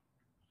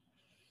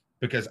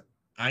 Because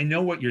I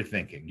know what you're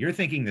thinking. You're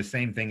thinking the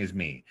same thing as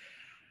me.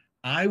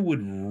 I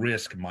would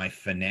risk my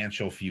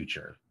financial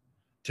future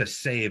to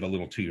save a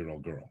little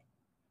 2-year-old girl.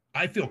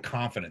 I feel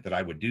confident that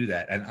I would do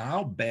that. And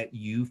I'll bet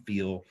you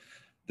feel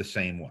the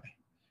same way.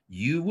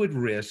 You would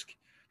risk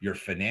your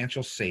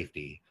financial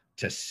safety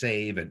to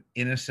save an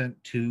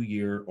innocent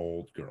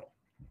 2-year-old girl.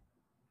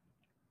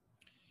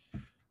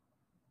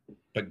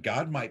 But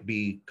God might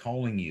be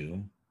calling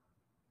you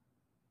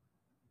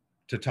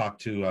to talk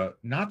to a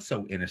not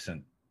so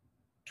innocent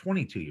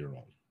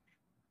 22-year-old.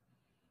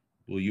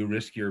 Will you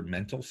risk your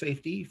mental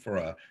safety for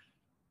a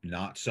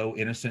not so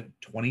innocent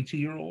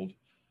 22-year-old?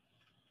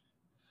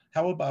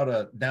 How about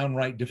a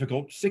downright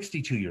difficult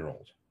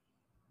 62-year-old?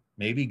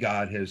 Maybe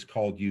God has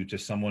called you to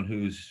someone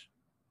who's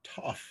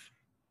tough,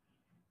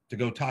 to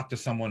go talk to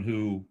someone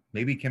who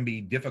maybe can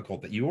be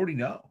difficult that you already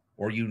know,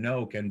 or you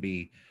know can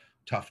be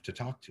tough to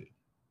talk to.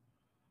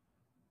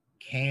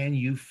 Can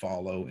you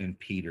follow in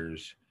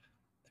Peter's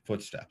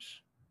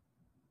footsteps?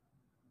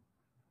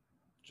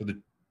 So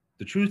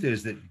the truth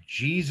is that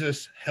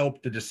Jesus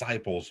helped the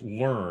disciples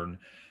learn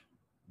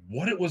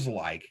what it was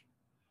like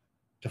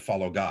to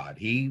follow God.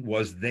 He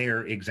was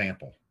their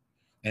example.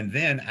 And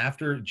then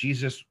after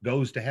Jesus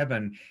goes to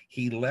heaven,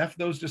 he left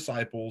those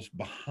disciples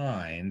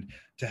behind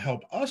to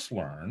help us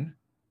learn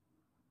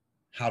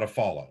how to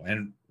follow.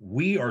 And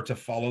we are to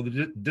follow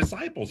the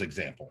disciples'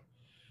 example.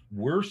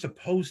 We're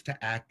supposed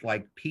to act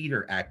like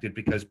Peter acted,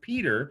 because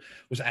Peter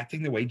was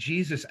acting the way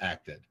Jesus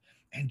acted.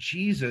 And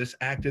Jesus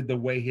acted the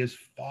way his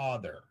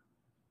Father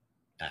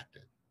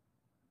acted.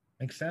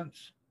 Makes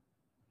sense?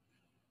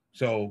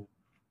 So,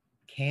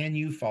 can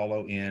you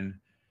follow in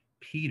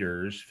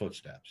Peter's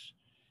footsteps?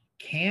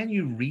 Can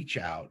you reach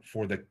out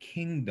for the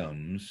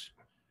kingdom's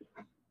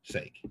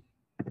sake?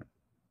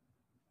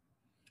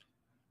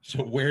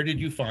 So, where did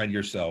you find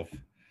yourself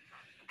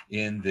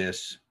in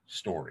this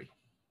story?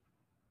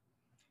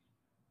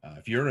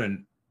 If you're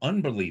an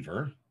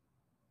unbeliever,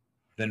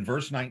 then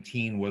verse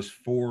 19 was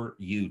for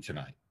you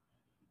tonight.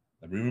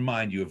 Let me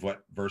remind you of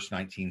what verse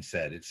 19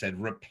 said. It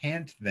said,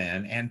 repent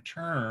then and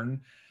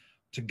turn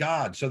to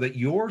God so that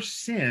your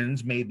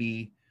sins may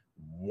be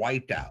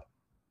wiped out,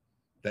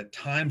 that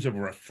times of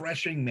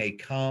refreshing may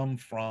come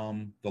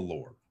from the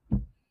Lord.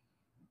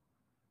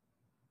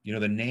 You know,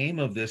 the name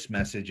of this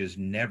message is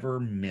never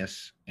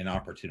miss an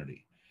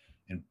opportunity.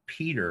 And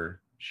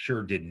Peter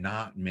sure did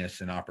not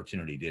miss an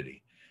opportunity, did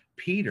he?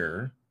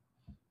 Peter,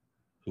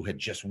 who had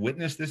just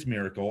witnessed this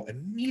miracle,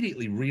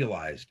 immediately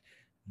realized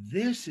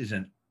this is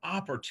an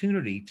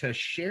opportunity to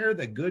share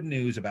the good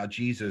news about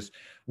Jesus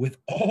with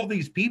all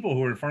these people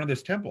who are in front of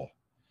this temple,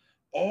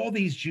 all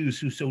these Jews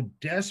who so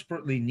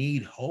desperately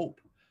need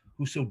hope,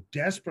 who so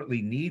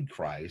desperately need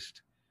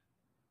Christ.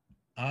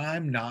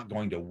 I'm not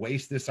going to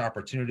waste this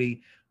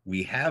opportunity.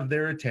 We have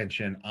their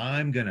attention.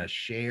 I'm going to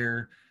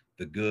share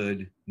the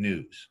good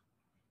news.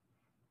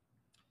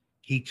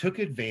 He took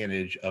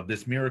advantage of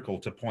this miracle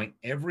to point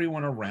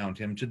everyone around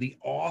him to the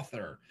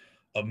author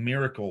of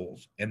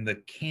miracles and the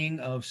king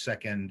of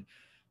second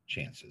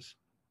chances.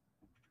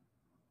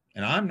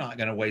 And I'm not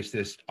going to waste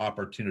this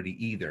opportunity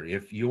either.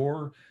 If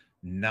you're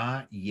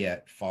not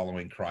yet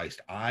following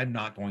Christ, I'm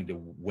not going to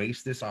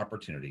waste this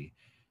opportunity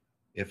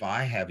if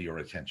I have your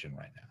attention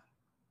right now.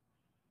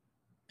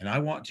 And I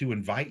want to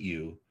invite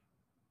you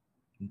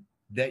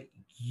that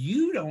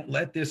you don't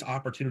let this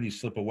opportunity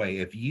slip away.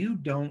 If you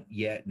don't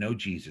yet know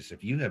Jesus,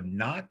 if you have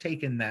not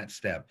taken that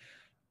step,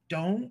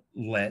 don't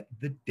let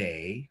the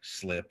day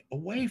slip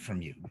away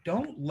from you.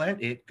 Don't let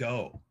it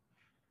go.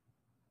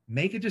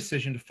 Make a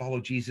decision to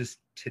follow Jesus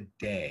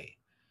today.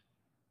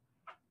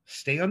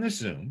 Stay on this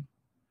Zoom,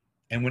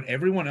 and when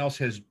everyone else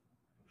has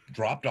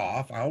dropped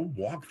off, I'll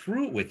walk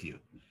through it with you.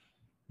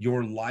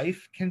 Your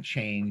life can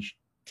change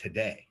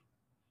today.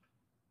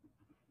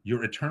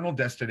 Your eternal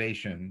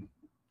destination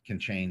can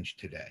change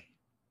today.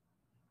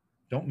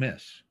 Don't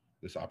miss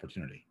this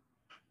opportunity.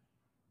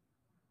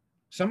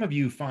 Some of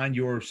you find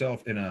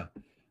yourself in a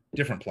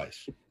different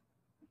place.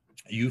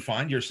 You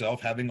find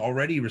yourself having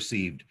already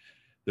received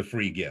the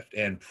free gift,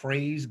 and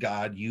praise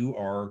God, you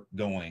are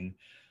going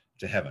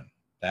to heaven.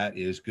 That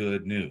is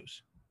good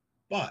news.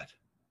 But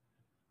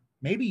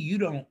maybe you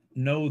don't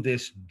know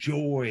this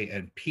joy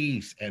and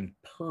peace and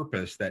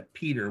purpose that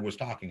Peter was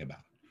talking about.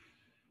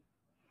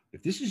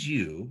 If this is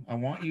you, I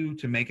want you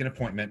to make an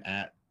appointment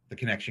at the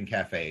Connection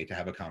Cafe to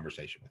have a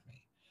conversation with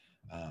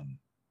me.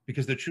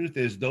 Because the truth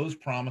is, those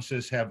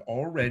promises have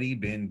already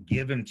been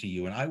given to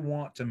you. And I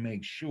want to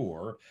make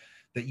sure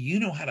that you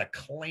know how to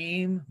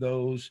claim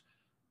those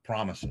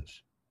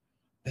promises.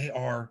 They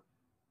are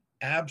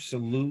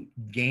absolute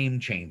game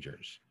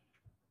changers.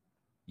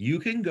 You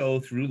can go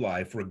through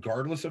life,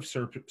 regardless of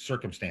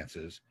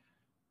circumstances,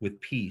 with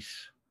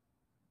peace,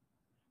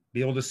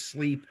 be able to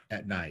sleep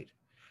at night,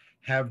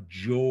 have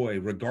joy,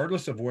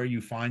 regardless of where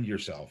you find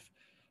yourself.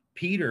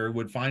 Peter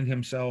would find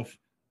himself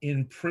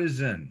in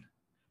prison,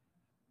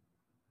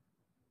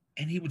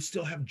 and he would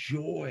still have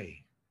joy.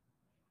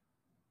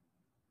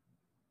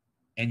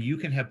 And you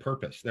can have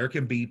purpose. There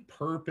can be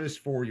purpose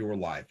for your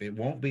life. It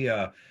won't be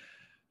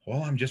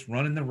well, I'm just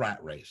running the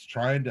rat race,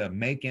 trying to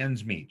make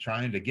ends meet,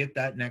 trying to get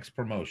that next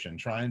promotion,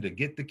 trying to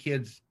get the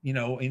kids,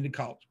 into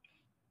college.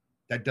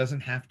 That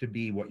doesn't have to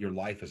be what your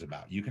life is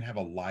about. You can have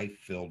a life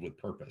filled with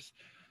purpose.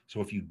 So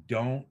if you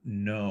don't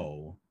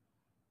know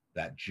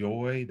that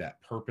joy,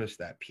 that purpose,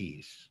 that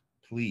peace,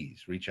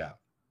 please reach out.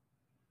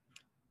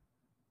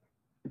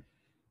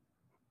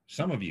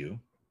 Some of you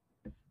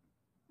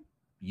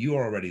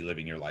are already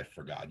living your life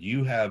for God.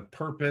 You have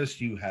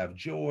purpose, you have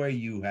joy,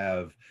 you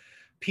have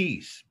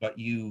peace, but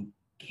you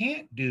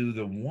can't do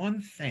the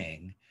one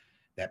thing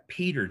that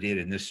Peter did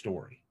in this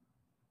story.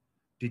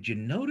 Did you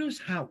notice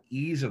how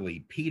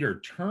easily Peter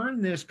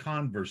turned this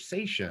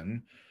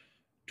conversation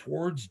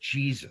towards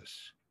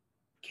Jesus?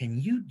 Can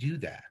you do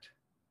that?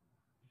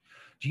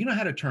 Do you know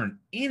how to turn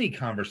any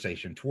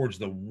conversation towards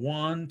the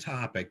one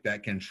topic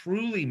that can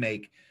truly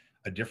make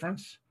a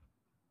difference?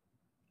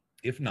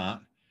 If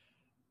not,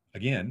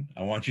 again,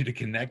 I want you to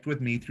connect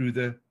with me through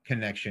the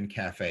Connection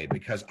Cafe,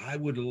 because I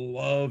would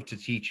love to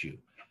teach you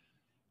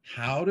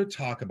how to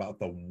talk about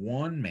the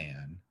one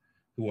man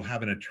who will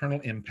have an eternal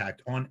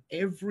impact on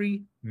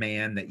every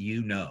man that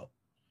you know,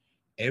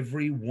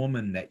 every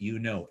woman that you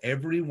know,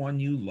 everyone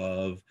you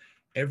love,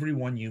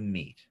 everyone you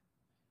meet.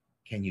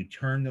 Can you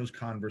turn those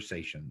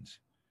conversations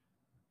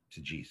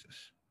to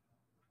Jesus?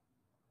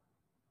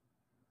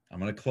 I'm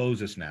going to close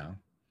this now,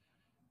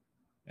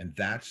 and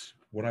that's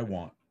what I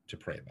want to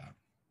pray about.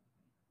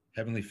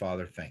 Heavenly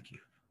Father, thank you.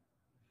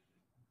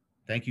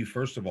 Thank you,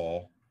 first of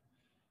all,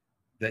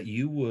 that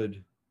you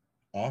would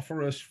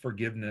offer us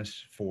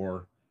forgiveness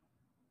for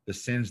the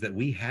sins that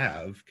we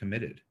have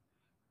committed.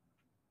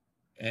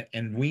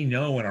 And we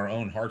know in our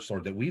own hearts,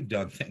 Lord, that we've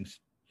done things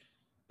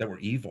that were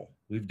evil.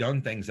 We've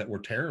done things that were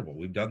terrible.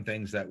 We've done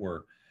things that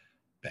were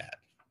bad.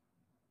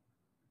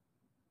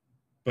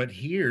 But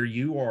here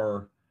you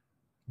are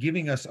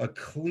giving us a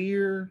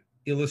clear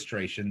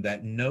illustration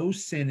that no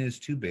sin is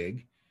too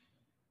big,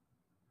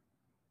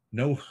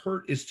 no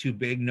hurt is too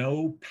big,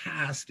 no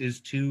past is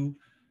too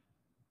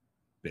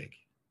big.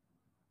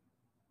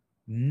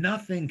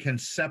 Nothing can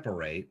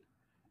separate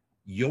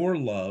your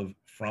love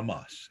from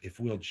us if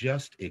we'll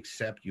just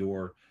accept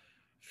your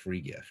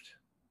free gift.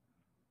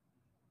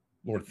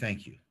 Lord,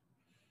 thank you.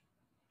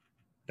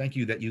 Thank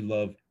you that you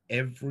love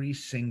every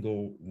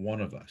single one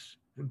of us,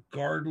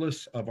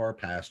 regardless of our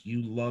past.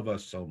 You love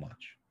us so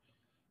much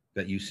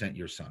that you sent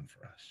your son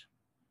for us.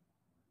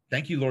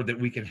 Thank you, Lord, that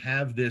we can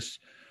have this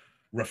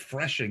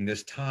refreshing,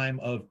 this time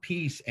of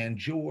peace and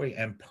joy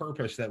and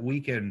purpose, that we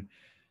can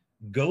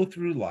go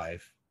through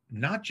life,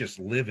 not just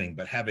living,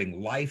 but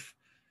having life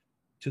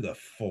to the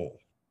full.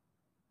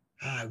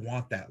 I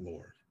want that,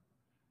 Lord.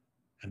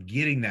 I'm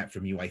getting that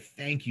from you. I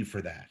thank you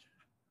for that.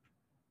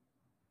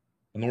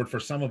 And Lord, for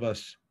some of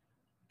us,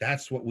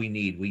 That's what we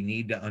need. We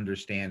need to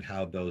understand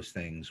how those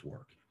things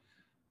work.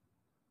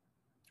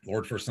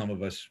 Lord, for some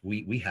of us,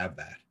 we have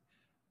that.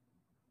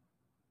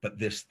 But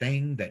this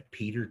thing that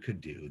Peter could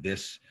do,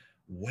 this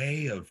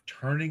way of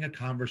turning a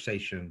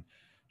conversation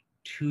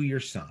to your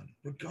son,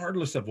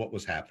 regardless of what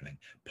was happening.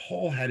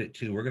 Paul had it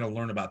too. We're going to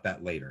learn about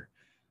that later.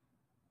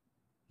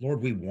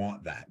 Lord, we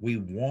want that. We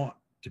want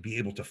to be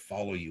able to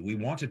follow you. We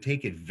want to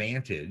take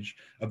advantage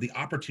of the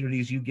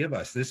opportunities you give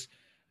us. This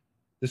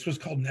was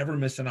called never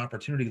miss an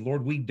opportunity.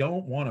 Lord, we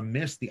don't want to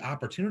miss the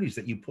opportunities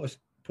that you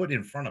put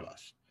in front of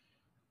us.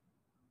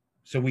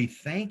 So we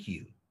thank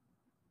you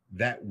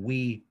that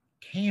we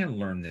can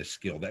learn this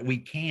skill, that we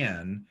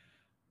can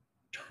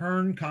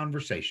turn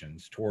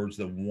conversations towards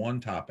the one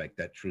topic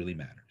that truly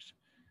matters.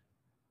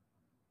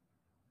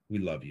 We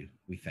love you.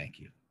 We thank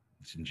you.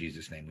 It's in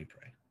Jesus' name we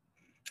pray.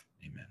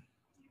 Amen.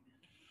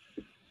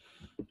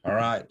 All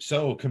right.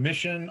 So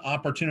commission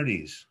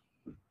opportunities.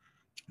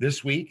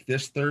 This week,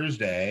 this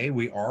Thursday,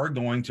 we are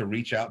going to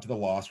reach out to the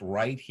lost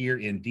right here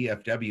in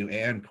DFW.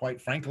 And quite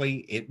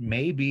frankly, it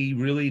may be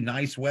really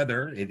nice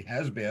weather. It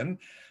has been.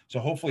 So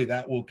hopefully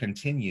that will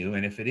continue.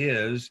 And if it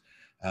is,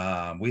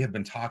 we have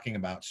been talking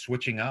about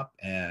switching up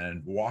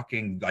and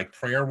walking, like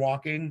prayer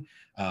walking,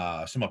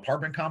 some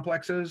apartment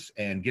complexes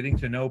and getting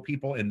to know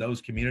people in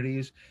those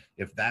communities.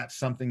 If that's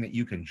something that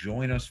you can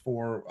join us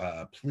for,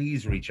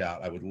 please reach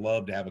out. I would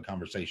love to have a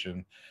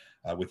conversation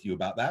with you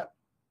about that.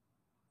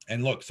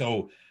 And look,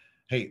 so,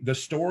 hey, the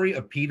story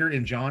of Peter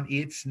and John,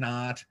 it's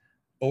not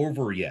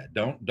over yet.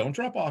 Don't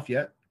drop off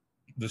yet.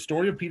 The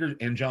story of Peter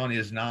and John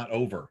is not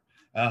over.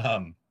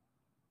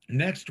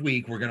 Next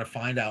week, we're going to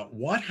find out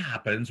what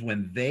happens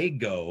when they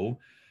go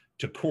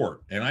to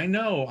court. And I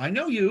know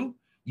you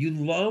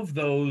love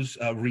those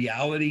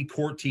reality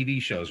court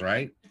TV shows,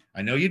 right?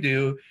 I know you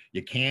do.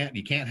 You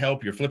can't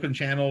help. You're flipping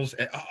channels.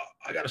 Oh,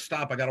 I got to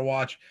stop. I got to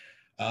watch.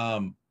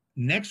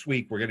 Next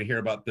week, we're going to hear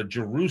about the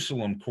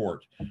Jerusalem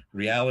court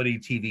reality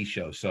TV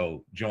show.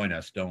 So join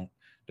us.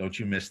 Don't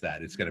you miss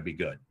that. It's going to be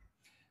good.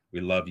 We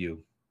love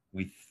you.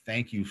 We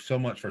thank you so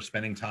much for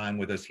spending time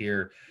with us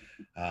here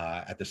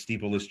at the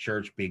Steepleless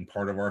Church, being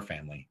part of our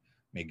family.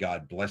 May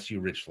God bless you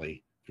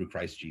richly through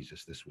Christ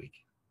Jesus this week.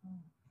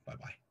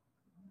 Bye-bye.